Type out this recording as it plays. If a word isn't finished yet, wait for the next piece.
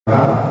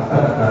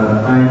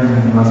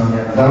I'm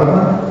Maximiliano.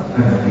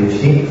 I'm a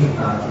PhD.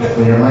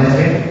 Julian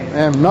Maestri.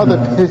 I'm not a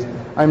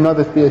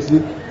PhD.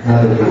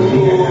 Not a PhD.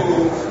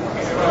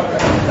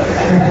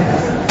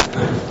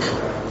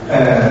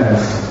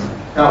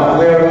 Now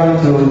we are going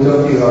to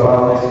talk to you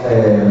about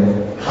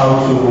how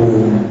to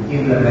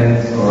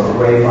implement or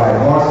verify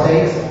more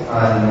states,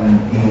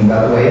 and in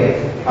that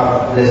way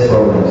have less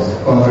problems,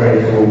 contrary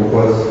to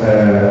what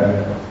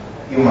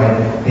you might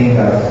think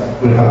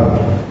that will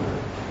happen.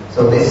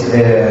 So this is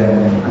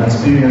an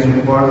experience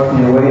report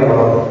in a way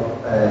about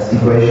a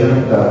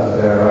situation that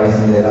arose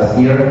in the last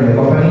year in the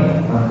company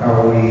and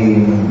how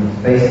we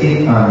faced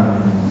it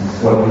and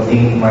what we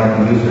think might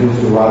be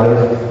useful to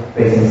others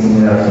facing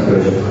similar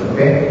situations.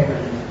 Okay?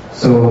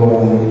 So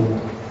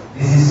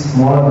this is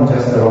more than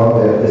just about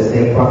the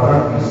state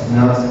pattern. It's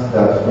not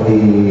that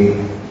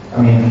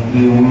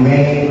you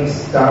may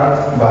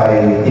start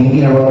by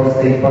thinking about the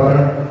state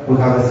pattern. We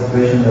have a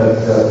situation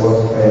that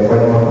was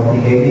quite more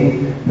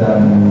complicated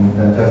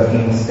than just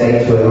giving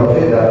state to an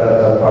object.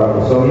 That part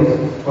was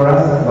obvious for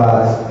us,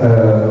 but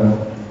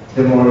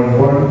the more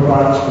important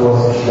part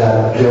was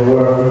that there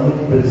were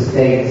multiple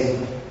states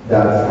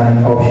that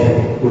an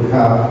object would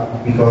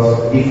have,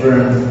 because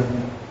different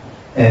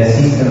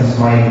systems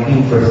might be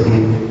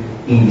interested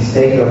in the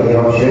state of the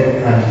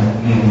object, and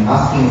in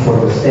asking for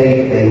the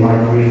state they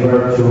might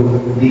refer to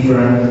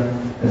different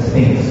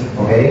things,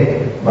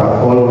 okay? But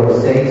all over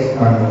states,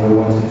 and we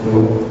wanted to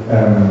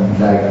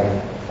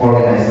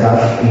organize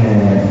that in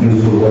a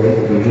useful way.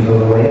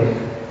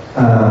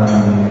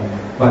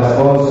 But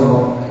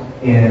also,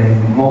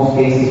 in most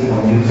cases,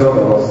 when you talk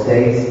about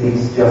states,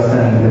 it's just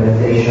an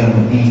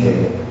implementation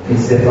detail.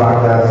 It's the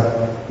fact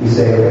that you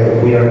say,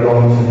 okay, we are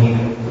going to need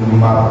to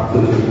map to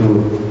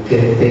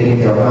take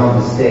into account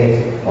the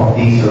state of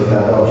this or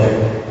that object.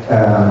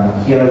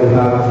 Here we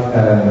have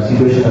a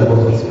situation that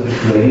was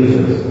expressed to the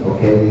users.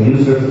 Okay, the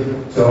users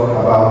talk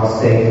about the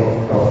state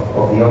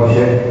of the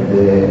object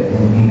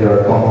in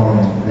their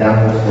common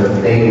language, their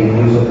daily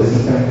use of the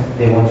system.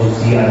 They want to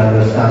see and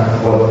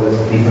understand what the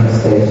different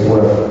states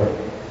were.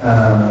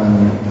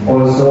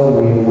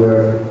 Also, we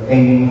were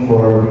aiming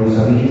for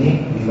reusability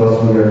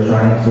because we were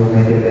trying to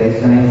make a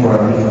baseline for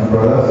our different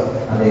products,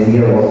 and the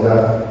idea was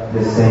that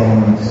the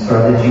same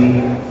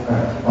strategy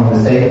on the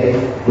state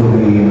could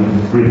be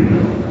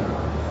repeated.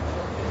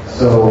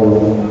 So,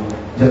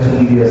 just to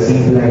give you a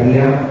simple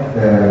idea,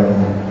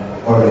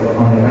 on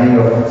the kind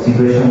of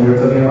situation we're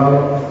talking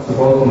about,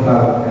 suppose we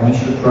have an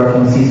issue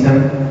tracking system,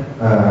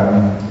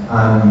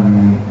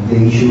 and the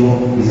issue,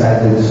 besides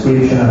the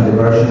description and the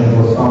version it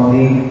was found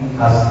in,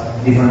 has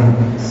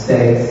different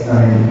states.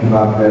 You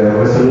have the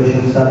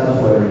resolution status,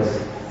 whether it's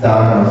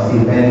done or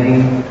still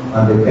pending,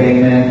 and the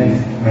payment,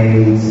 if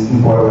maybe it's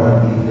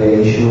important if the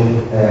issue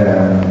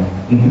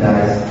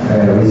implies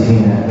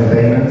receiving a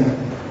payment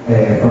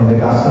from the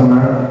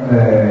customer,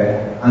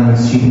 and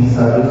its shipping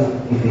status,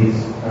 if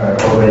it's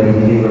already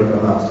delivered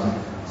or not.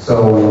 So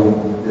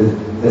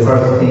the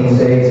first thing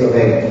says,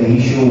 okay, the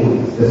issue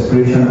is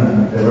description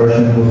and the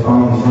version it was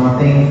found is one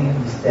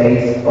thing, the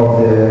state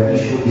of the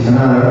issue is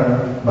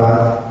another,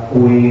 but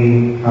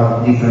we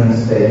have different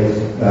states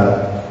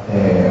that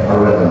are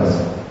relevant.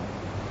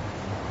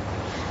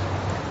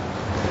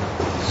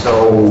 So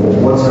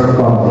what's our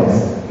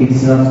context?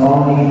 It's not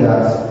only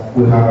that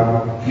we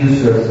have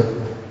users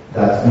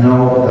that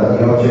know that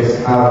the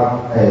objects have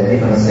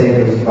different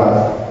status,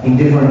 but in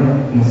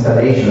different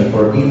installations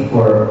for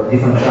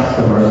different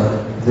customers,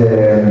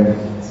 the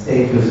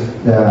status,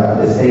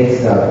 the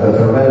states that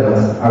are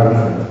relevant are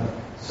different.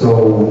 So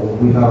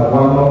we have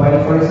one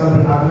company, for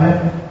example,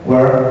 Tabacman,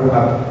 where we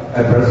have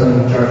a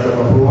person in charge of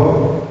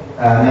approval,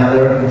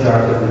 another in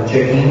charge of the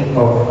checking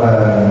of,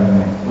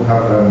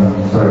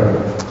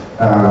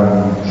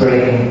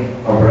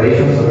 trading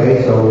operations,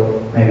 okay, so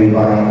maybe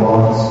buying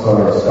bonds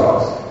or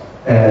stocks.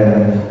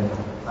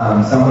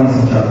 Someone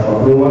is in charge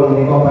of approval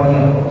in the company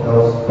of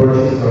those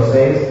purchases or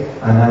sales,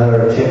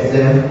 another checks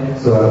them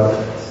so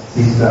that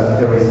sees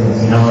that everything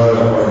is in order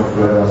according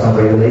to some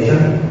regulation,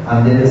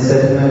 and then the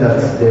settlement,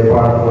 that's the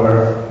part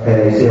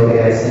where you say,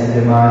 okay, I send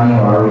the money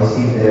or I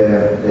receive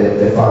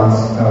the funds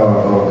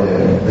or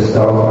the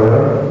stock or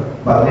whatever.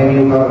 But maybe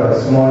you have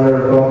a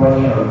smaller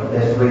company or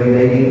less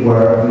regulated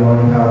where you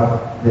only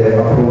have the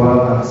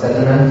approval and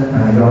settlement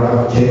and you don't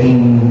have checking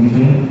in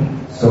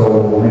between. So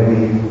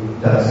maybe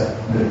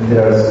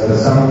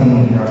there's something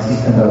in our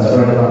system that's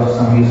relevant to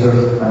some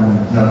users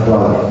and not to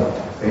others.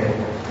 Okay?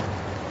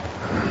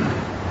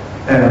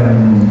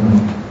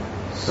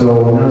 So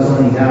not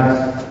only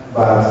that,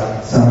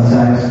 but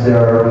sometimes there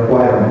are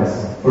requirements.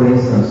 For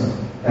instance,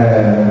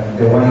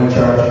 the one in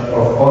charge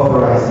of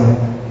authorizing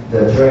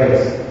the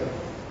trades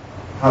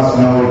has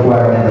no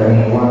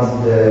requirement. Once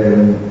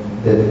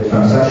the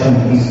transaction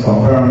is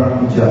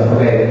confirmed, it's just,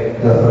 okay,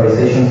 the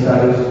authorization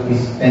status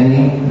is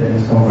pending, then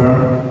it's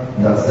confirmed,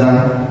 that's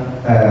done.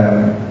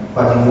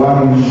 But in one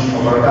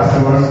of our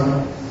customers,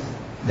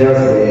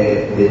 there's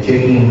the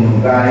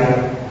checking guy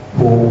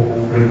who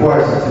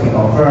requires it to be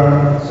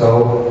confirmed.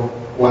 So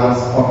once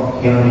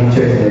he only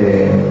checks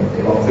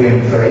the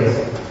confirmed trades.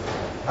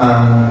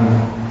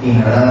 In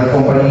another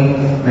company,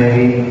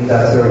 maybe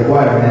that's a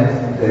requirement.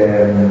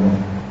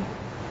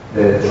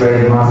 The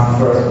trade must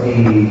first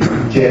be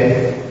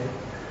checked,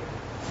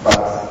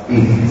 but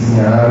if it's in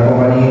another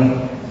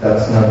company,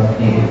 that's not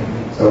needed.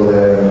 So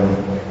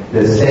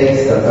the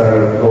states that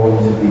are going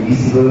to be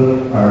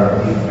visible are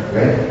different,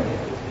 right?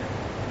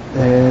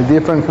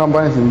 Different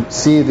companies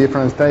see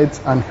different states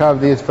and have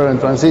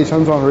different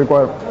transitions on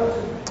requirements.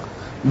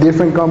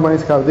 Different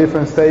companies have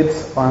different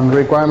states and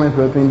requirements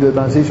between the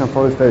transition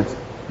for the states.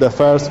 The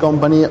first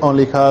company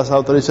only has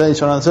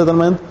authorization and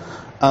settlement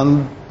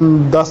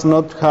and does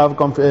not have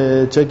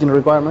checking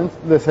requirements.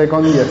 The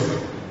second, yes.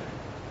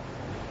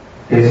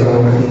 Okay,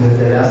 so in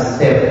the last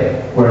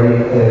step, where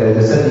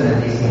the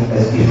settlement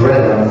is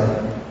relevant,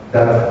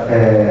 that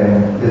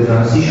the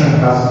transition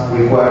has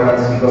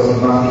requirements because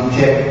it must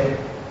be checked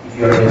if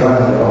you are in one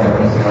of the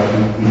companies. But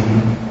if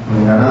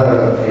in another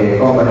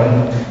company,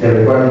 the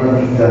requirement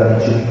is that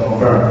it should be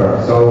confirmed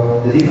first. So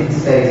the different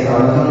states are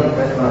not only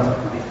different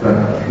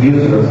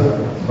users,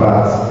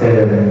 but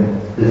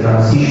the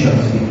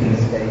transitions between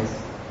states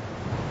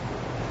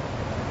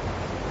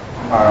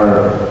are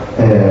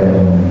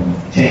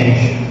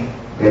changed.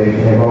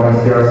 Between the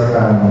companies, there's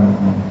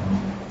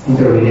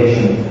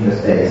interrelation between the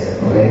states.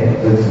 Okay,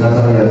 so it's not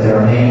only that they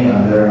are named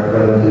and they're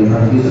relevant to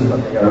different users,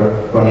 but they are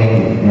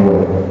connected in a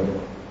way.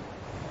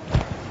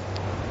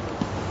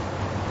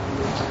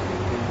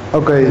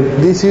 Okay,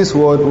 this is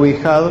what we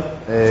had.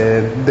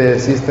 The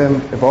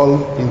system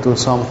evolved into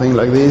something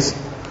like this,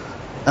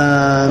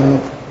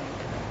 and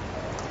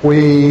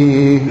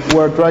we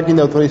were tracking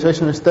the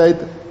authorization state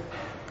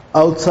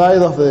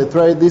outside of the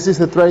trade. This is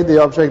the trade,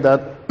 the object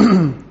that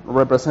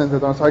represents the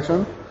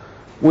transaction.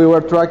 We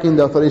were tracking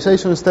the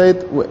authorization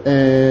state.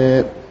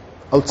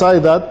 Outside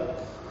that,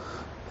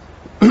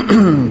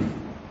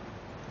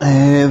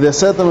 the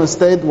settlement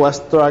state was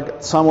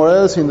tracked somewhere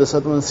else in the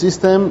settlement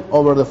system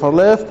over the far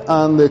left,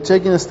 and the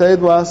checking state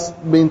was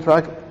being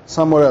tracked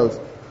somewhere else.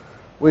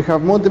 We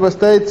have multiple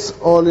states,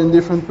 all in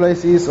different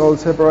places, all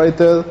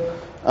separated,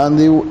 and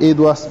it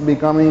was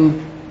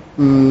becoming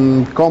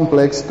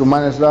complex to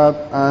manage that,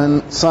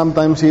 and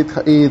sometimes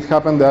it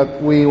happened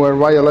that we were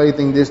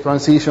violating these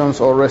transitions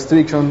or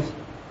restrictions.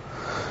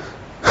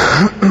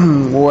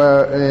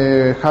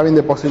 Were having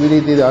the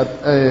possibility that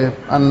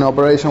an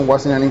operation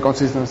was in an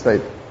inconsistent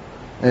state.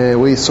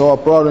 We saw a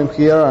problem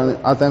here and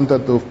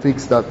attempted to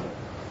fix that.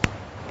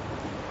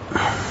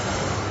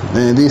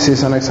 This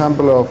is an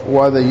example of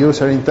what the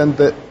user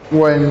intended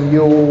when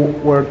you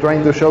were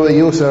trying to show the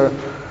user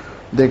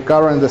the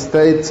current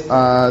state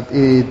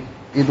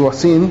it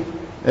was in.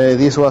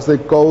 This was the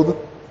code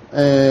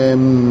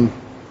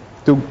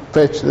to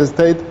fetch the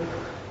state.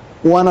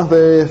 One of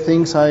the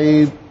things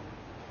I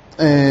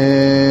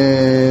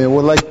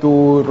would like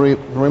to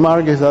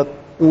remark is that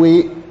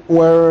we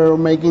were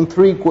making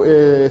three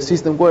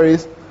system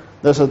queries.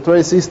 There's a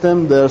trade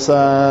system, there's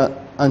a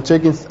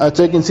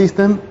checking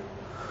system,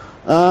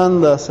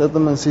 and a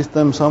settlement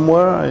system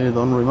somewhere. I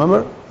don't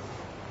remember.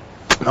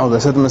 No, the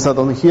settlement is not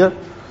only here.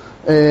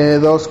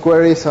 Those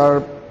queries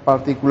are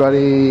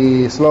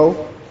particularly slow,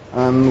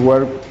 and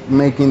we're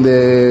making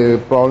the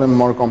problem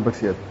more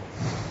complex yet.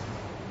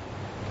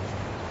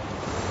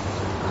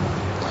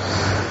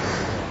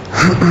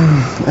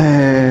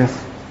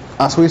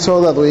 As we saw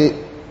that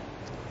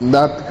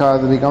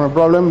had become a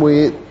problem,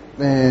 we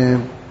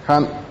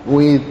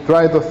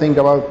try to think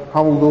about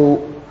how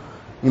to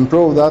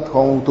improve that,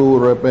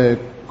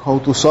 how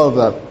to solve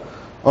that.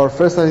 Our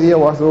first idea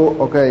was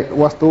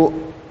to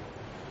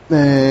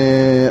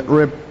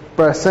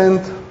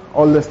represent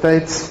all the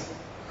states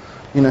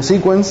in a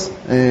sequence,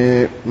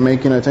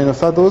 making a chain of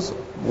status.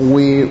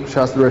 We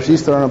just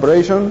register an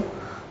operation,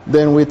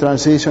 then we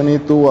transition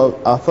it to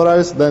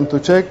authorize, then to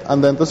check,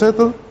 and then to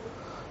settle.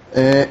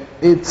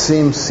 It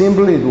seems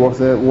simple. It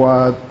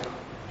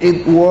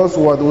was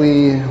what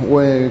we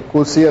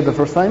could see at the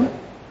first time.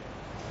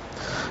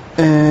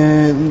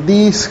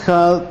 This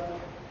had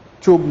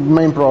two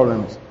main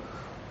problems.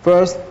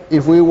 First,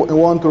 if we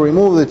want to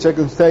remove the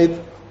checking state,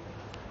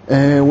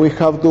 we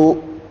have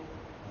to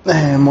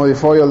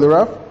modify all the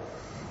graph,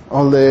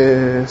 all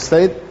the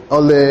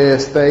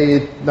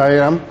state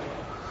diagram.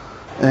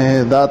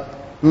 That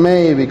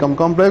may become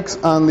complex,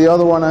 and the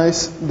other one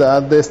is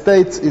that the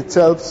states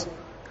itself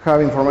have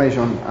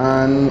information,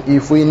 and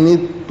if we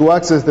need to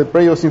access the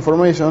previous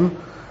information,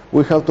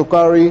 we have to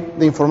carry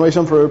the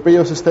information from the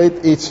previous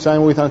state each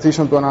time we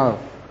transition to another.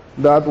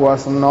 That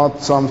was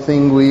not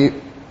something we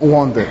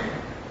wanted.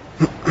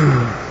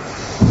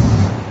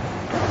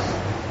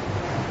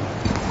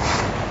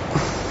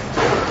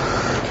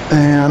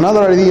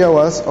 Another idea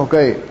was,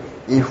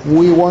 if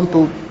we want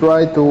to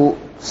try to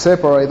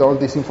separate all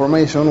this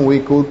information,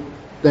 we could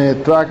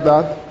track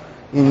that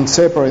in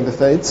separate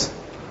states.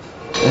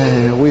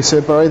 We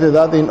separated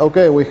that in,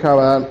 we have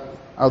an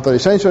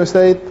authorization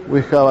state,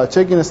 we have a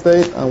checking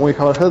state, and we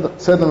have a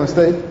settlement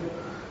state.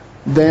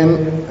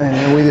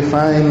 Then we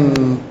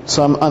define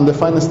some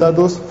undefined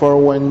status for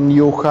when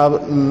you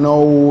have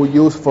no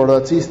use for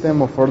that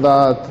system or for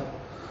that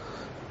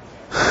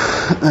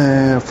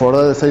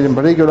state in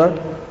particular.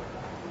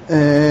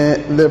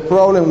 The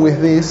problem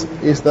with this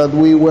is that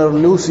we were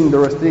losing the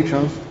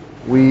restrictions.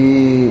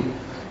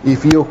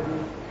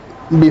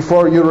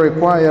 Before you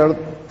required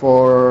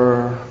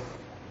for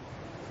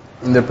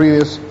in the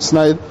previous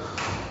slide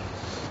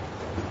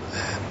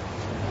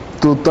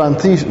to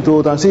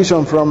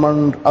transition from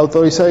an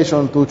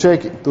authorization to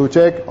check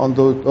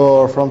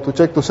or from to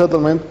check to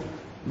settlement,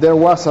 there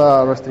was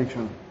a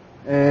restriction.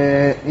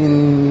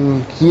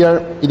 In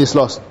here it is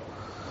lost.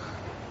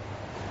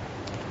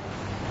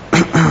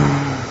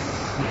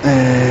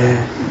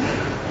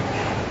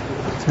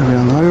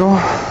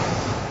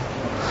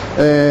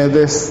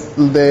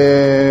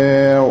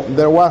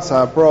 There was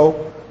a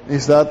pro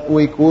is that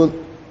we could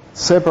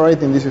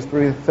separate in these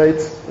three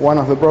states. One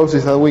of the pros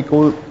is that we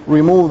could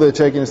remove the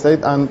checking state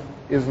and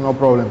it's no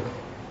problem.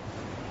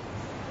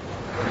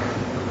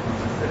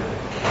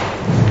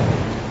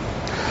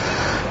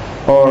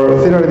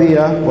 Our third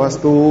idea was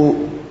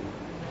to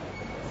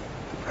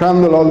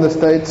handle all the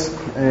states.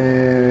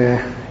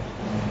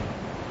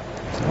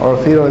 Our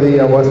third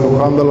idea was to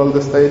handle all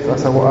the states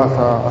as a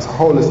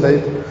whole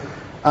state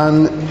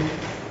and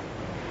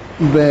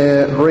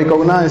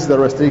recognize the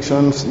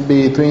restrictions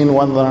between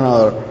one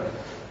another.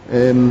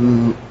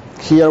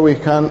 Here we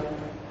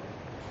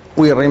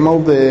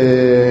remove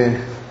the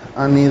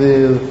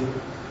unneeded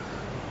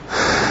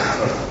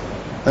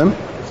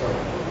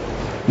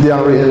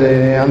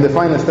the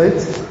undefined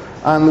states,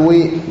 and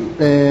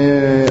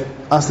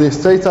as the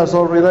states are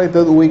so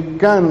related, we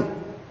can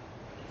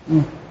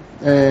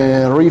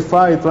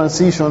refi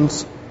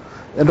transitions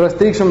and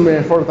restriction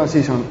before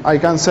transition. I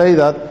can say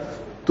that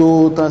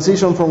to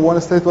transition from one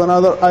state to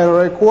another, I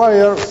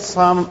require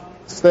some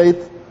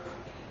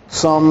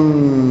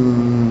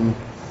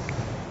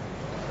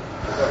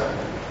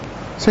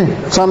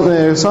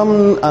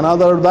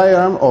another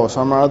diagram or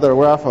some other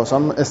graph or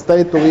some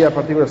state to be a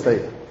particular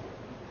state.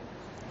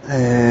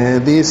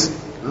 This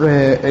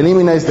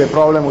eliminates the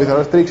problem with the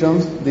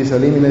restrictions.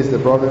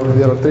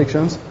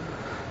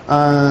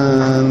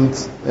 And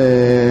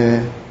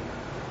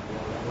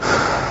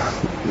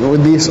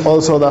this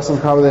also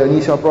doesn't have the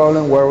initial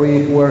problem where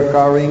we were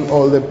carrying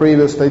all the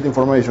previous state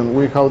information.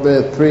 We have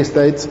the three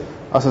states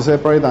as a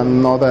separate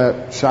and not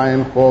a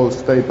giant whole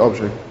state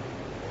object.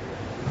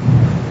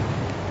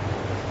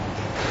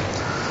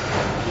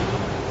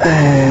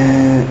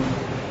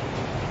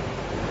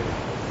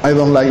 I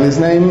don't like this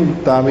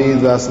name. Tabi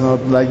does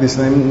not like this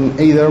name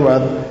either,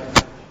 but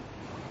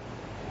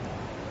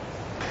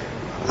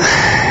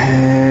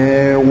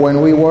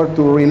when we were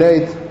to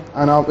relate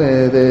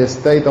the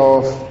state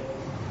of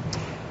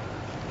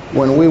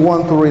when we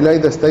want to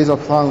relate the state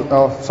of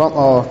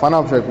an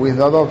object with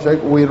that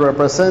object, we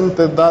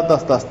represented that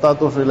as the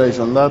status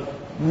relation. That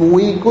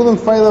we couldn't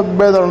find a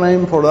better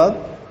name for that,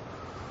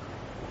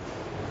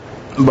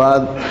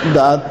 but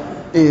that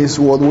is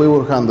what we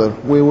will handle.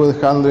 We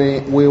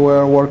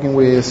were working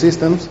with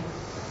systems.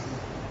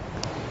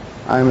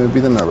 I'm a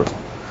bit nervous.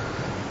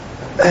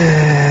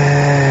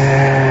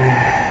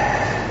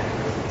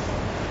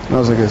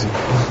 No sé qué decir.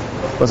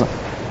 Pasa.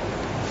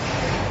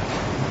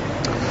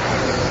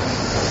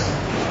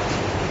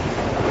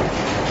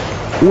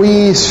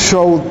 We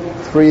showed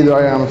three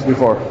diagrams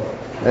before.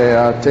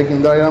 A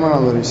checking diagram, an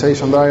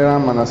authorization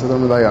diagram, and a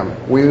settlement diagram.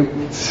 We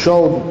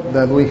showed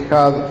that we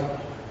had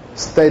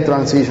state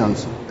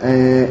transitions.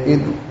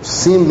 It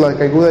seemed like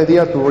a good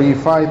idea to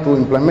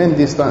implement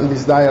this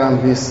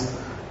diagram, these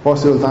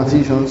possible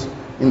transitions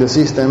in the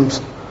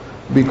systems,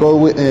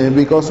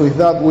 because with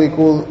that we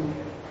could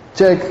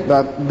check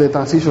that the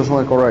transitions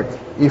were correct.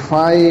 If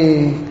I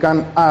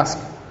can ask,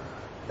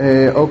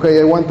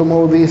 okay, I want to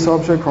move this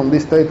object from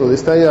this state to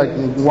this state, I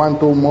want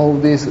to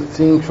move this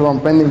thing from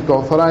pending to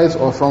authorized,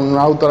 or from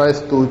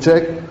authorized to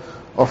check,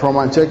 or from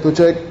unchecked to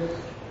check.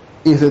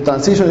 If the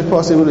transition is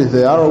possible, if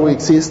the arrow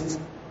exists,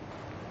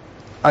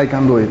 I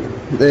can do it.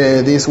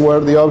 These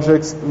were the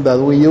objects that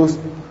we used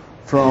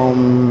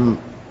to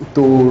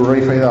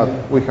verify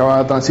that. We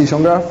have a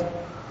transition graph.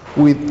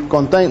 We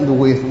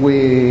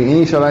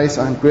initialize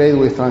and create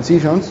with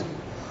transitions,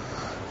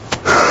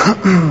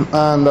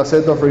 and a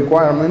set of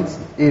requirements,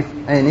 if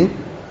any,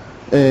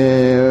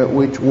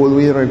 which will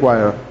be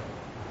required.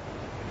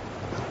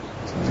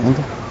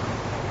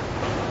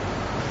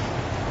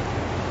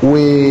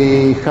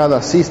 We had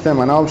a system,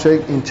 an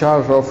object in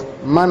charge of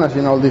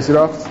managing all these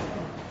graphs,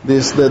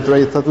 the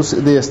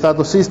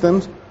status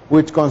systems,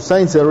 which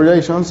contains the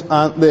relations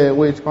and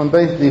which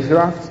contains these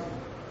graphs,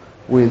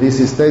 with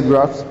these state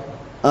graphs,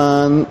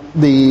 and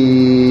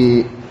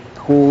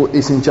who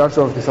is in charge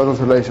of the status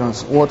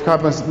relations. What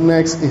happens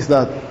next is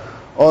that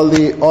all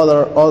the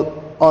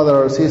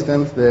other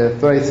systems, the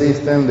trade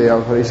system, the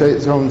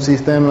authorization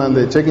system, and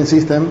the checking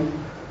system,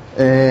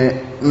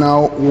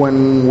 now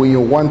when you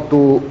want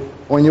to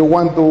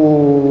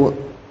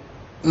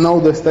know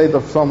the state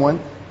of someone,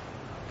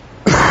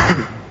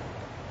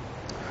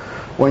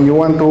 When you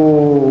want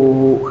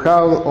to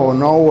have or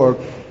know or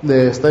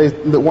the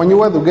state, when you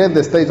want to get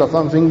the state of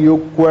something,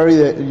 you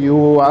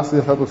you ask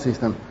the status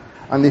system,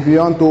 and if you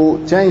want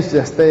to change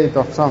the state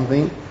of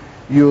something,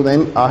 you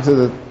then ask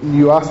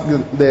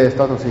the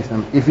status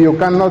system. If you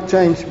cannot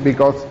change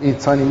because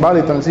it's an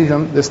invalid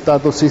transition, the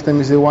status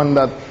system is the one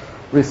that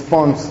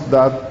responds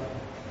that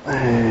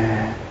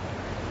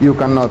you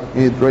cannot.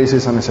 It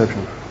raises an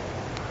exception.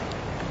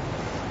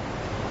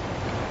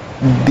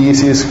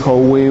 This is how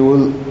we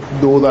will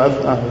do that.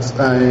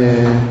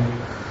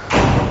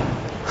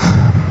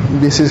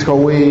 This is how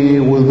we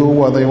will do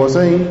what I was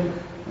saying.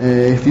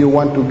 If you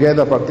want to get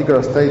a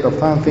particular state of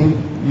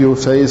something, you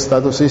say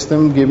status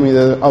system, give me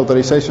the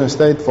authorization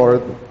state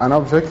for an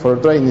object, for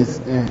a trade,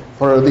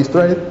 for this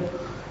trade.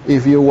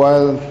 If you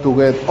want to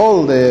get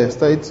all the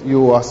states,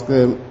 you ask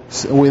them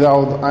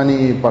without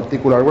any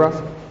particular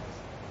graph.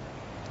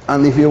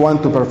 And if you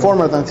want to perform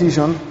a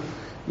transition,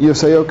 you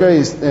say,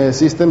 okay,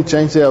 system,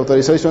 change the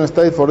authorization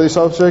state for this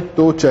object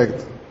to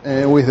checked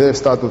with the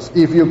status.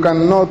 If you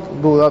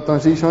cannot do that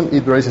transition,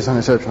 it raises an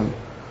exception.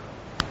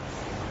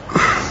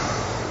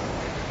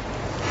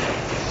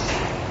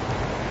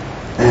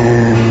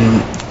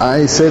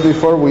 I said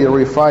before, we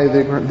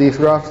refine these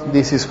graphs.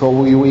 This is how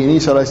we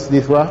initialize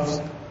these graphs.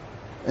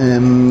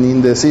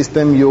 In the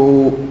system,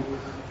 you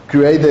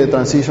create the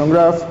transition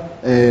graph,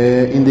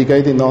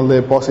 indicating all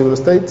the possible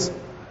states.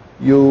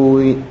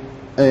 You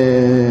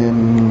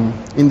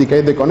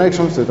indicate the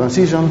connections, the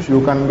transitions.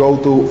 You can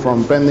go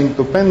from pending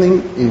to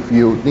pending if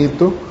you need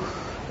to.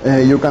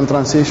 You can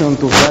transition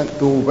to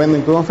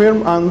pending to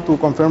confirm, and to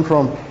confirm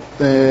from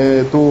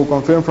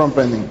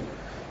pending.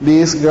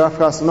 This graph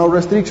has no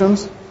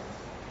restrictions,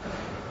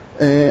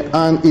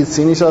 and its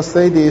initial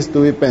state is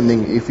to be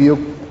pending. If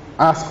you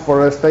ask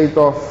for a state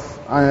of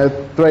a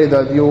trade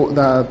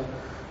that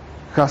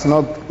has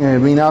not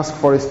been asked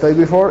for a state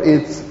before,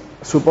 it's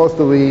supposed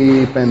to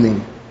be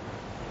pending.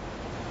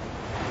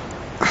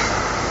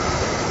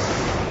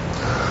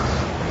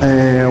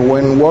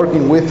 When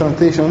working with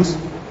transitions,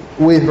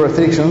 with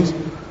restrictions,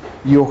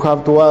 you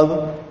have to add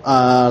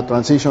a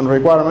transition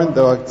requirement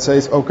that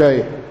says,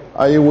 okay,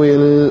 I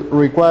will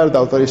require the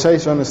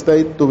authorization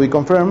state to be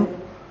confirmed,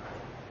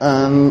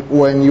 and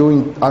when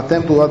you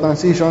attempt to do a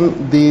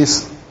transition,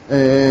 this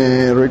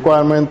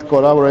requirement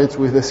collaborates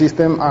with the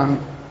system and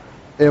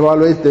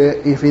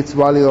evaluates if it's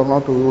valid or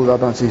not to do that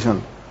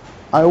transition.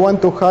 I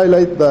want to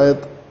highlight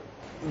that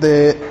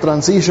the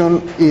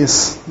transition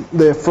is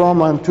the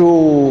from and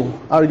to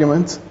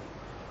arguments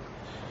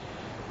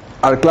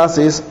are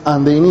classes,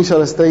 and the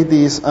initial state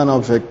is an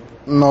object,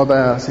 not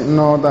a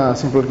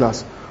simple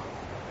class.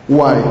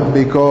 Why?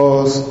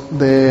 Because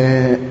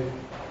the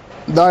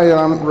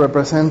diagram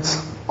represents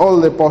all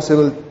the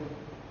possible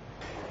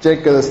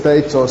checked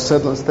states or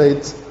settled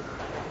states,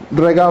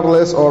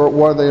 regardless of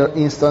whether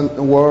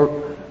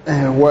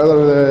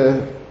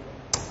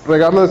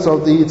regardless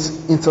of its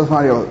instance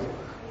variable.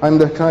 I'm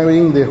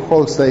describing the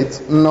whole states,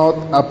 not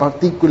a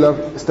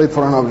particular state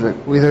for an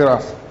object with a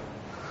graph.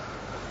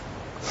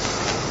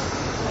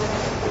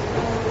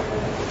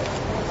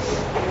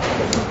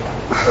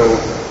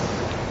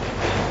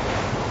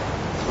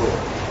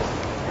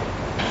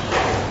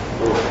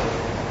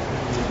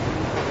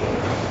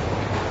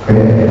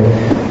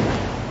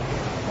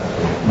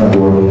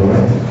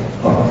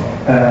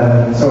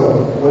 So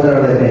what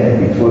are the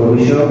benefits? What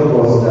we showed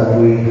was that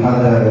we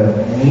had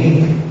a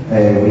need,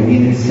 we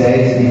needed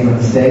states,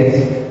 different states,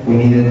 we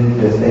needed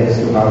the states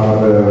to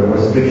have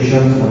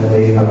restrictions when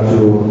they have to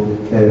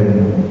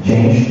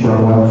change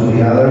from one to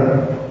the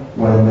other,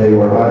 when they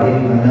were valid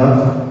and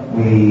not.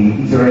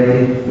 We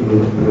iterated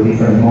through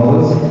different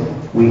models.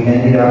 We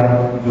ended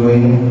up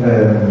doing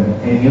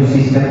a new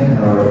system in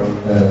our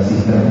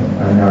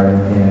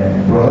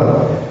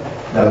product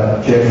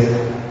that checks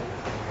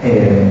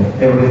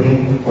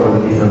everything for the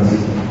different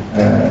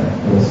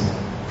systems.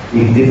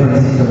 If different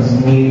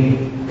systems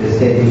need the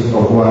status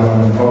of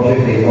one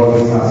object, they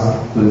always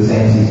ask to the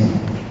same system.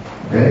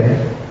 Okay?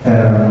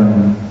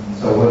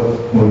 So what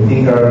we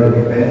think are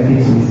the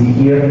benefits we see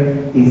here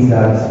is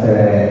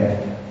that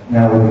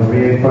now we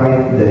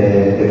verified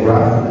the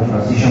graph, the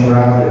transition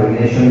graph, the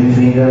relation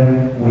between them.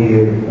 We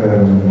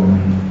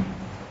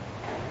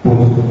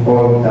put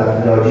all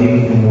that logic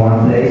in one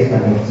place,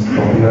 and it's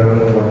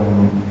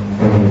configurable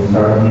when you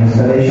start a new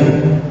installation.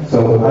 So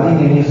adding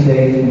a new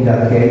state in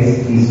that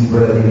case is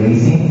relatively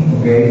easy.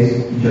 Okay,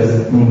 you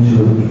just need to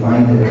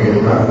define the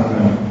graph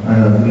on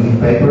a piece of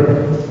paper,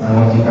 and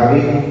once you have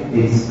it,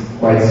 it's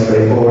quite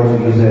straightforward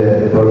to use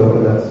the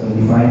protocol that's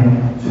been defined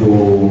to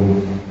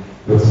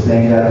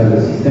explain that to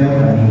the system,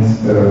 and it's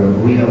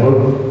readable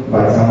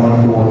by someone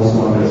who wants to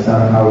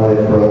understand how the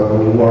product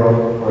will work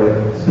for a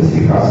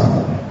specific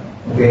customer.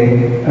 Okay,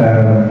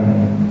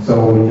 so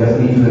we just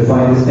need to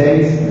define the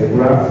states, the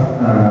graph,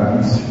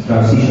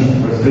 transitions,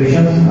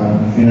 restrictions, and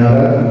if you know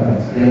that, you can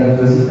explain that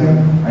to the system,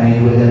 and it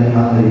will then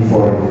handle it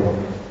for you.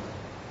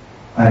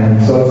 And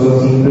it's also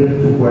simple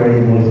to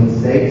query multiple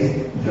states.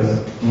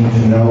 just need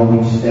to know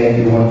which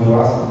state you want to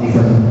ask.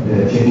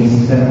 Different checking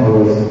system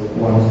always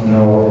wants to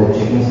know the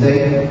checking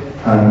state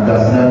and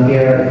does not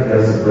care if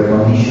there's a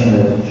precondition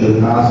that you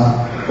should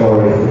ask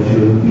or if you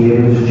should be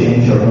able to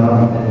change or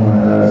not in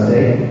another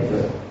state.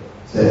 Just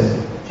says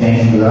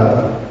change to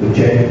that, to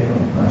check,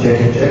 check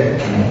to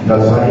check, and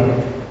that's why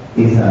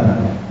it's done.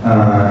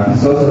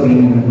 It's also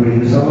been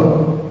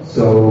reusable,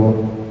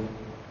 so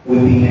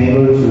we've been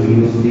able to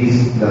use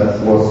this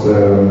that was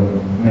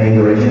made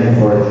originally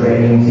for a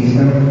trading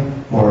system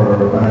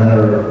for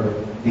another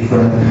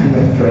different kind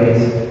of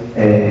trades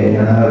in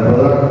another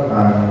product,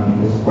 and it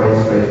was quite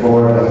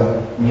straightforward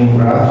as new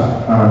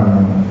graphs,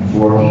 and it's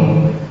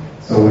working.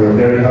 So we're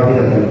very happy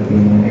that we've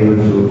been able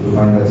to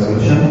find that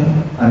solution.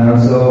 And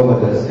also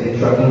the state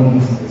tracking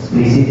is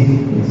explicit.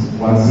 It's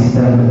one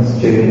system that's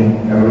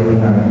checking everything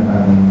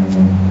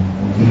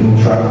and keeping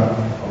track of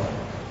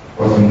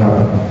what's been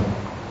happening.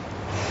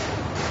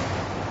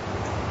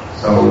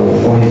 So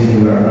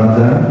obviously we are not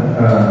there.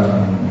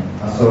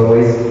 As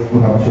always,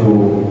 we have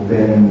to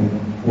then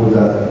put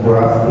that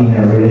graph in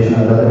a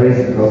relational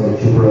database because the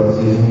two products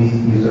using this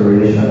use a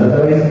relational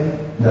database.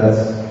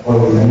 That's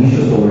always an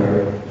issue, so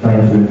we're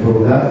trying to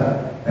improve that.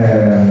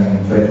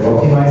 Try to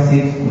optimize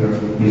it. We're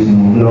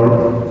using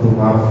LOR to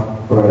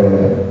map for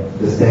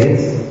the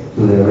states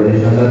to the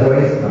relational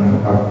database, and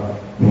we have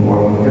been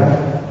working with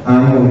that.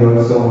 And we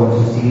also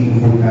want to see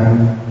if we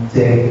can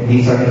take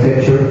this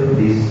architecture,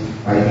 this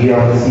idea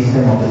of the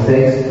system of the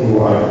states to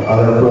our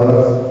other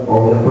products,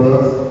 all the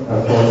products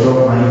that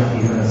also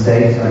manage different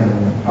states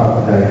and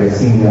have like a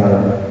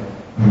similar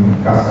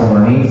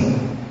customer needs,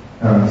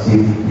 and see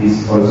if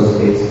this also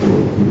scales to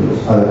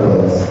those other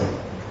products.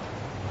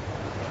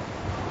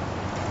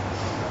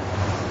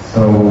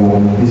 So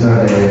these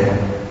are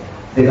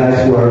the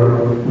guys who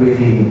are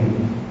really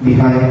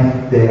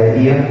behind the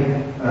idea.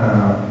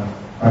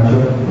 Pancho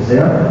is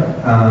there.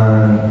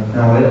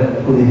 Now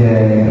let's put in the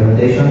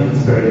implementation. It's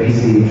very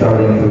busy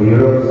traveling through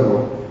Europe, so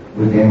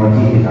with the MIT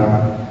we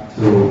have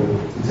to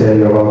tell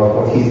you about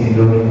what he's been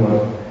doing,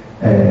 what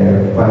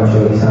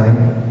Pancho designed,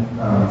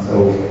 so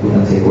we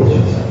can take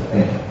questions.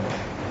 Thank you.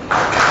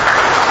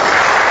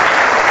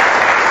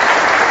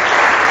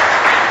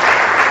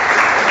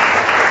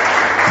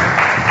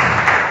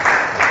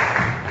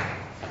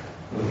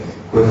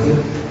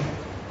 Questions?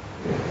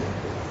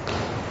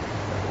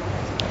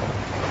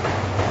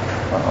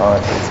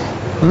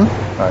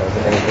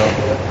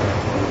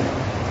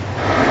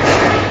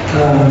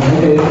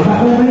 Okay,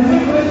 my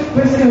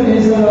question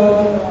is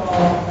about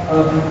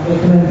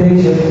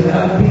documentation.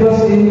 Because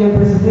in your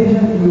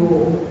presentation you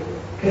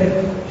have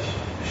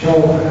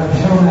shown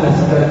us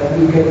that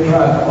you can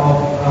track of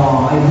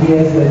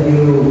ideas that you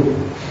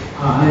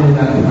ended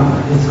up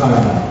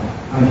discarding.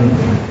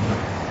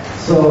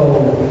 So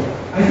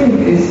I think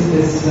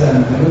it's a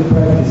good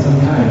practice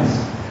sometimes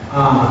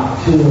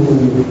to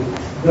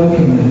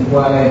document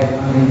why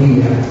an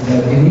idea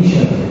that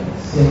initially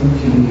seemed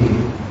to be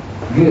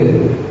good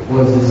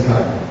was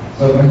discarded.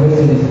 So my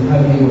question is,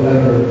 have you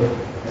ever,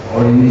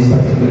 or in this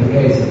particular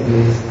case at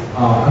least,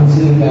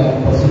 considered that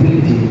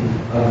possibility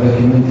of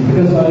documenting?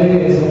 Because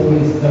Valeria is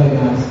always telling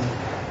us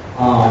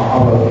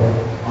about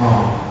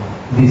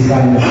this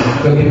kind of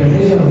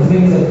documentation of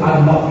things that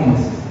are not in the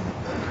system.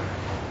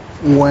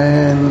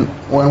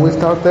 When we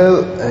started,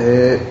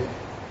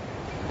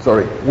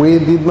 we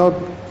did not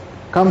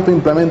come to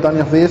implement any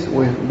of this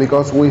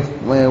because we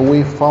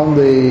found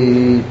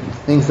the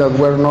things that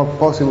were not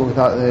possible with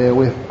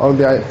all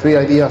the three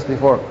ideas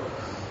before.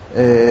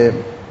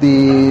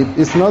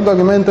 It's not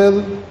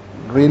documented,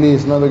 really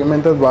it's not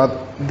documented, but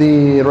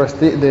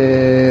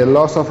the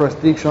loss of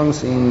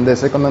restrictions in the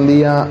second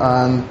idea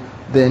and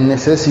the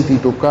necessity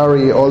to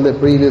carry all the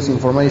previous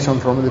information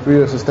from the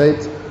previous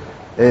states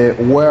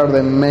were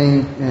the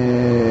main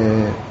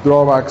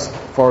drawbacks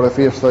for the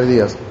first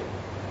ideas.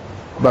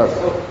 But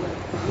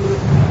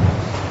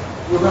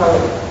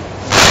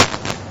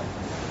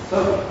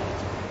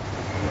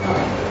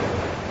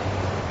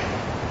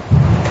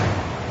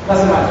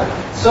doesn't matter.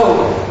 So,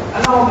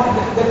 now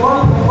the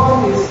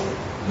point is,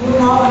 you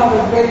now have a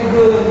very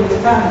good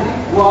understanding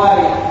why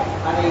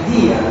an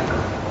idea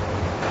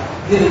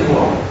didn't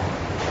work,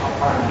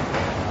 apparently.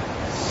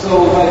 So,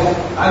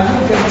 and you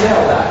can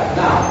tell that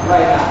now,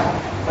 right now.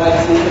 But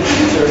in the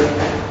future,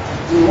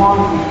 you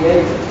won't be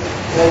able,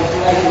 most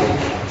likely,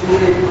 to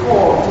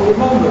recall, to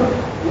remember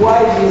why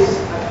this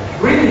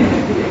brilliant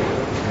idea.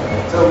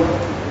 So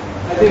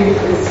I think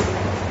it's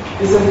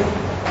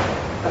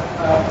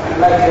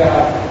like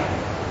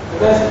the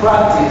best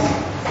practice.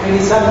 Maybe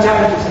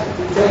sometimes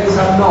to take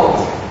some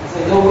notes and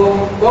say,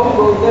 don't go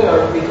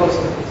there because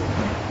of this.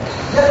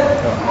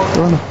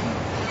 Yeah.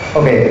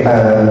 Okay,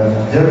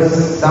 there's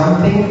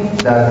something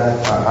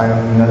that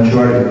I'm not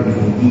sure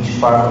in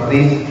each part of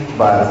this,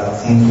 but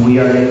since we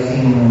are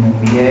using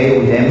VA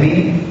with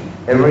Envy,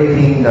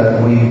 everything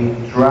that we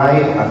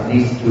try at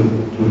least to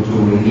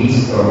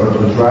release or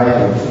to try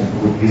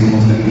to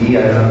using CD, I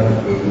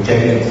don't know, to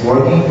check if it's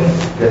working,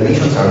 the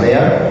additions are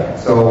there.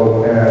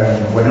 So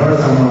whenever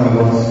someone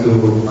wants to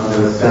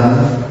understand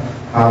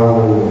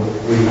how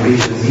we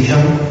reach a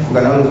decision, we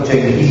can always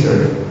check the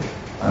history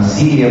and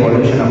see the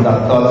evolution of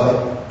that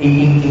thought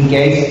in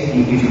case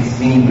if it's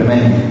being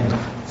implemented.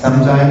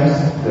 Sometimes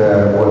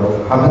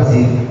what happens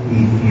is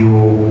if you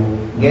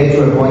get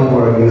to a point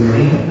where you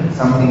think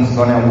something's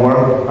gonna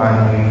work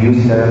and you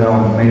use it, I don't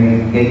know,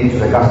 maybe get it to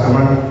the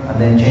customer and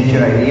then change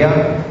your idea,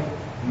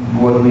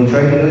 what we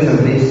try to do is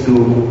at least to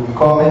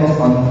comment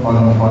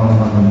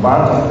on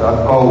part of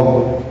that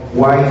code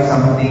why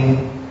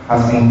something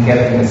has been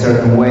kept in a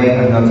certain way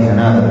and not in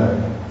another.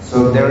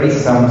 So there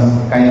is some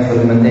kind of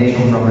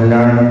documentation from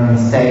learned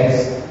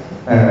mistakes,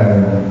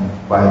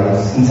 but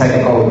it's inside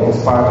the code,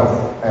 it's part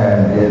of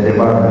the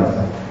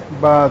environment.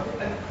 But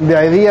the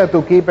idea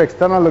to keep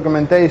external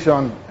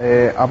documentation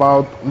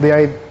about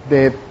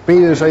the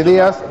previous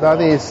ideas, that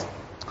is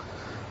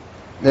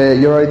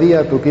your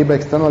idea to keep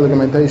external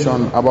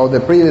documentation about the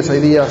previous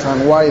ideas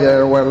and why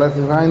they were left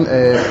behind,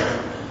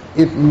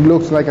 it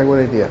looks like a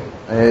good idea.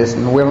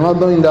 We're not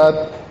doing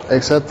that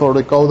except for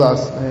the code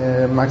as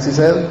Maxi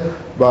said,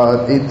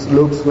 but it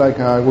looks like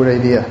a good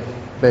idea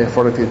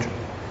for the future.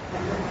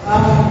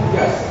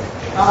 Yes,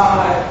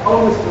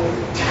 always good.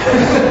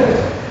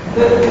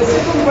 The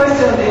second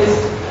question is,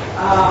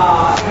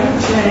 can you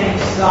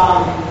change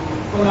some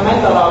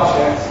fundamental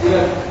objects,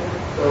 even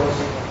those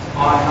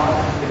are not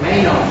the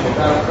main objects,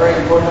 that are very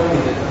important in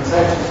the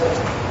transactions?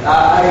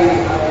 I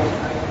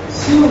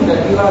assume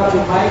that you have to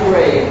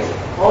migrate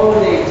all the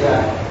data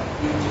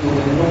into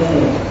the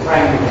new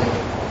framework.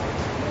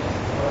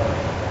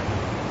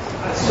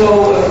 So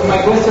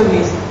my question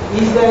is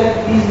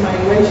that this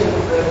migration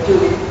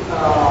should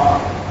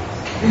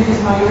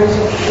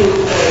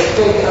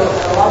take a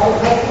lot of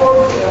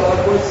effort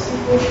with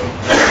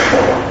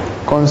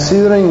SQL?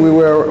 Considering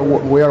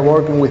we are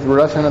working with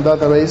relational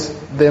database,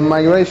 the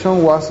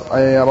migration was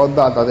about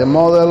data. The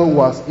model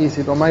was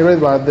easy to migrate,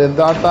 but the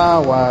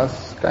data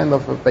was kind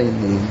of a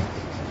pain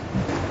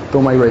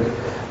to migrate.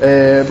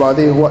 But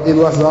it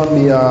was done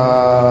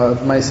via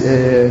my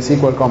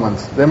SQL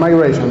commands. The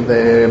migration,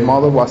 the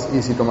model was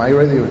easy to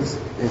migrate. It's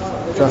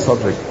just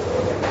object.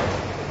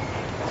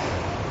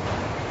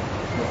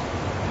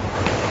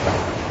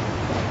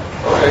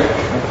 Okay,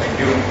 thank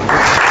you.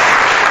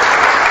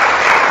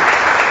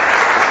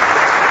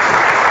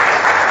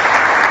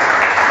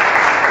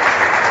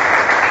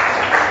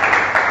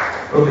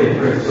 Okay,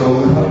 great. So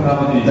we have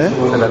now the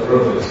show us the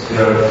projects.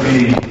 There are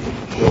 3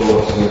 show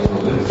us the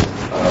projects.